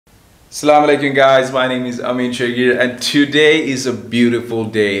Assalamu alaikum guys, my name is Ameen Shageer and today is a beautiful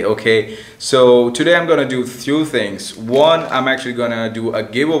day, okay? So today I'm gonna do two things. One, I'm actually gonna do a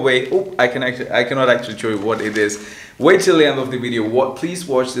giveaway. Oh, I cannot actually show you what it is. Wait till the end of the video. Please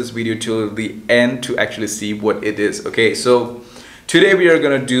watch this video till the end to actually see what it is, okay? So today we are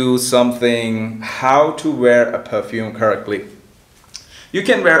gonna do something, how to wear a perfume correctly. You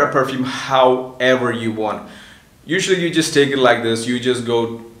can wear a perfume however you want. Usually you just take it like this, you just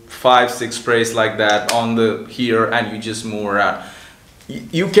go 5-6 sprays like that on the here and you just move around.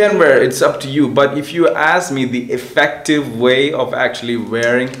 You can wear, it's up to you, but if you ask me the effective way of actually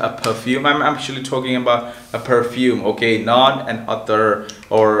wearing a perfume, I'm actually talking about a perfume, okay, not an attar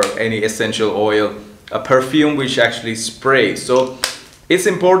or any essential oil, a perfume which actually sprays. So it's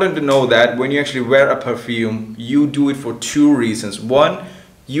important to know that when you actually wear a perfume, you do it for two reasons. One,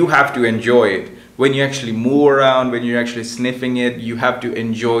 you have to enjoy it. When you actually move around, when you're actually sniffing it, you have to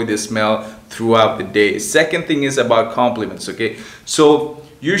enjoy the smell throughout the day. Second thing is about compliments, okay? So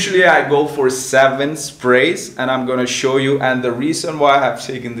usually I go for 7 sprays and I'm gonna show you, and the reason why I have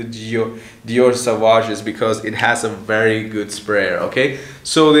taken the Dior Sauvage is because it has a very good sprayer, okay?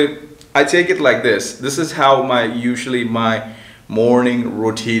 So I take it like this. This is how usually my morning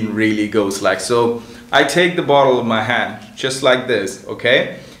routine really goes like. So I take the bottle in my hand, just like this,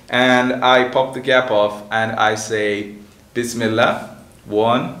 okay? And I pop the cap off and I say Bismillah,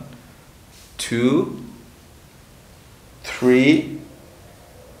 1, 2, 3,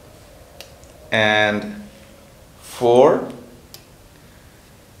 and 4,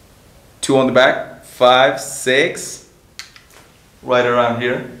 2 on the back, 5, 6, right around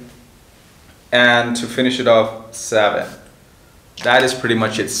here, and to finish it off, 7. That is pretty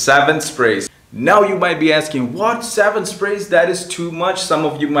much it, 7 sprays. Now you might be asking, what, 7 sprays? That is too much. Some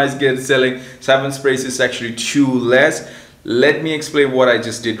of you might get selling 7 sprays is actually too less. Let me explain what I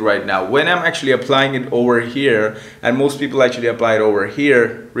just did right now. When I'm actually applying it over here, and most people actually apply it over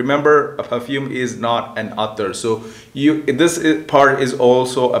here, remember a perfume is not an attar. So this part is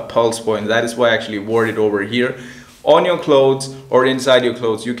also a pulse point. That is why I actually wore it over here. On your clothes or inside your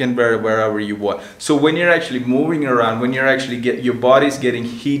clothes, you can wear it wherever you want. So when you're actually moving around, when you're actually your body's getting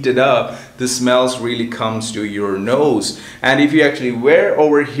heated up, the smells really comes to your nose. And if you actually wear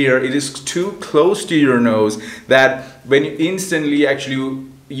over here, it is too close to your nose that when you instantly actually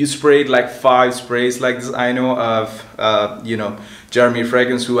you sprayed like 5 sprays like this. I know of Jeremy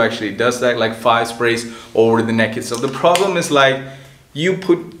Fragrance who actually does that, like 5 sprays over the neck. So the problem is like you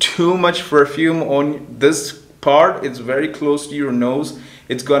put too much perfume on this part, it's very close to your nose,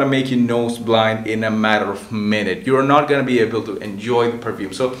 it's gonna make you nose blind in a matter of minute. You're not gonna be able to enjoy the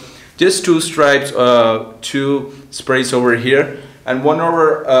perfume. So just 2 stripes, 2 sprays over here and 1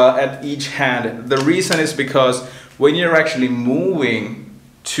 over at each hand. The reason is because when you're actually moving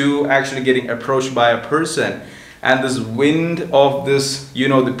to actually getting approached by a person and this wind of this,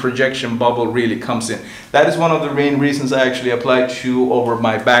 the projection bubble really comes in. That is one of the main reasons I actually apply 2 over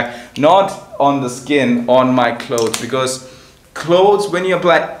my back, not on the skin, on my clothes, because clothes, when you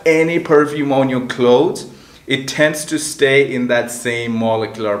apply any perfume on your clothes, it tends to stay in that same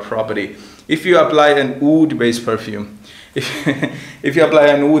molecular property. If you apply an oud based perfume, if you apply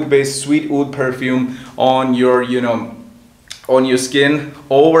an oud based sweet oud perfume on your on your skin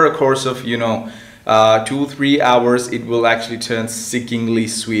over a course of 2-3 hours, it will actually turn sickeningly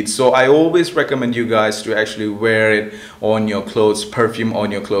sweet. So I always recommend you guys to actually wear it on your clothes, perfume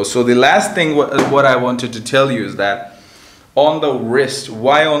on your clothes. So the last thing what I wanted to tell you is that on the wrist,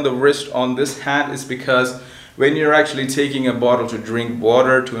 why on the wrist on this hand is because when you're actually taking a bottle to drink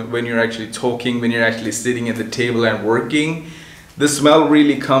water, when you're actually talking, when you're actually sitting at the table and working, the smell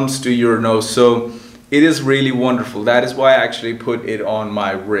really comes to your nose. So it is really wonderful. That is why I actually put it on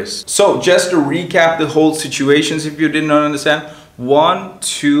my wrist. So just to recap the whole situations, if you did not understand, 1,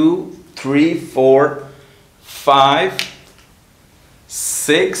 2, 3, 4, 5,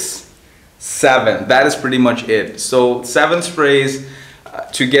 6, 7. That is pretty much it. So 7 sprays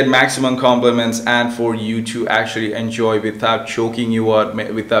to get maximum compliments and for you to actually enjoy without choking you out,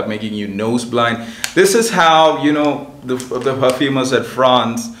 without making you nose blind. This is how, the perfumers at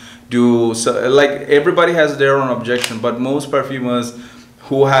France do. So like everybody has their own objection, but most perfumers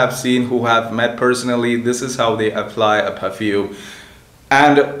who have met personally, this is how they apply a perfume.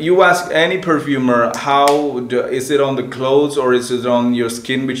 And you ask any perfumer, is it on the clothes or is it on your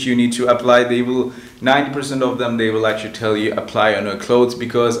skin which you need to apply, they will 90% of them, they will actually tell you apply on your clothes,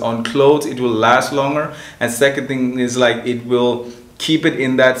 because on clothes it will last longer, and second thing is like it will keep it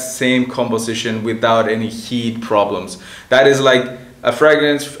in that same composition without any heat problems. That is like a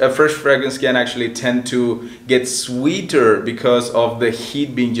fresh fragrance can actually tend to get sweeter because of the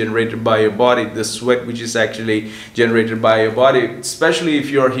heat being generated by your body, the sweat which is actually generated by your body. Especially if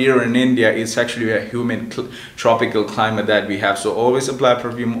you're here in India, it's actually a humid tropical climate that we have. So always apply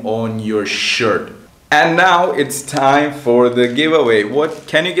perfume on your shirt. And now it's time for the giveaway. What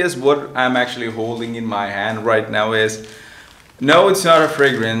can you guess what I'm actually holding in my hand right now is? No, it's not a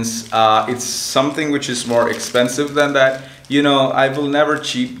fragrance. It's something which is more expensive than that. You know, I will never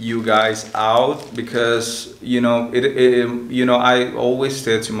cheap you guys out because you know I always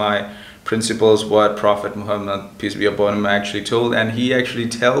stay to my principles what Prophet Muhammad, peace be upon him, actually told, and he actually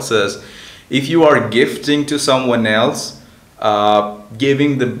tells us if you are gifting to someone else,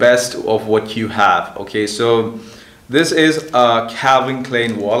 giving the best of what you have. Okay, so this is a Calvin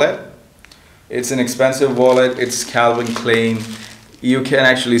Klein wallet. It's an expensive wallet. It's Calvin Klein. You can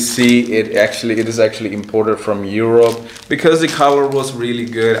actually see it is actually imported from Europe because the color was really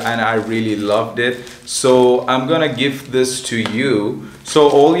good and I really loved it. So I'm gonna give this to you. So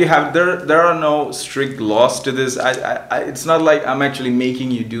all you have, there are no strict laws to this. It's not like I'm actually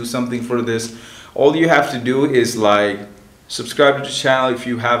making you do something for this. All you have to do is like subscribe to the channel if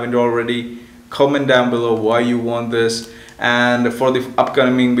you haven't already, comment down below why you want this, and for the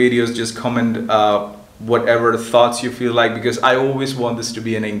upcoming videos just comment whatever thoughts you feel like, because I always want this to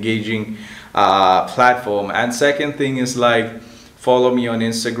be an engaging platform. And second thing is like follow me on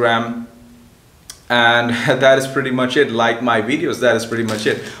Instagram, and that is pretty much it. Like my videos, that is pretty much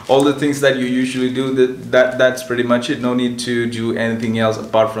it. All the things that you usually do, that's pretty much it. No need to do anything else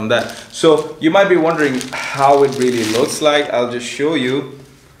apart from that. So you might be wondering how it really looks like. I'll just show you.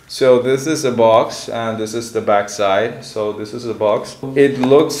 So this is a box and this is the back side. So this is a box. It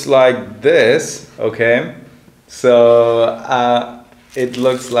looks like this, okay? So it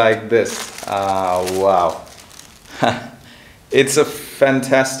looks like this. Wow. It's a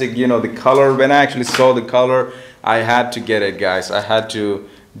fantastic, you know, the color. When I actually saw the color, I had to get it, guys. I had to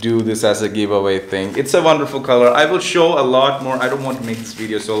do this as a giveaway thing. It's a wonderful color. I will show a lot more. I don't want to make this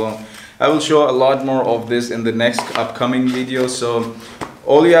video so long. I will show a lot more of this in the next upcoming video. So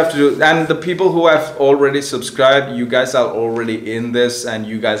all you have to do, and the people who have already subscribed, you guys are already in this and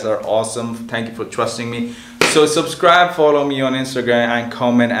you guys are awesome. Thank you for trusting me. So subscribe, follow me on Instagram, and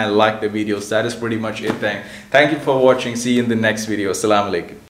comment and like the videos. That is pretty much it. Thank you for watching. See you in the next video. Assalamu alaikum.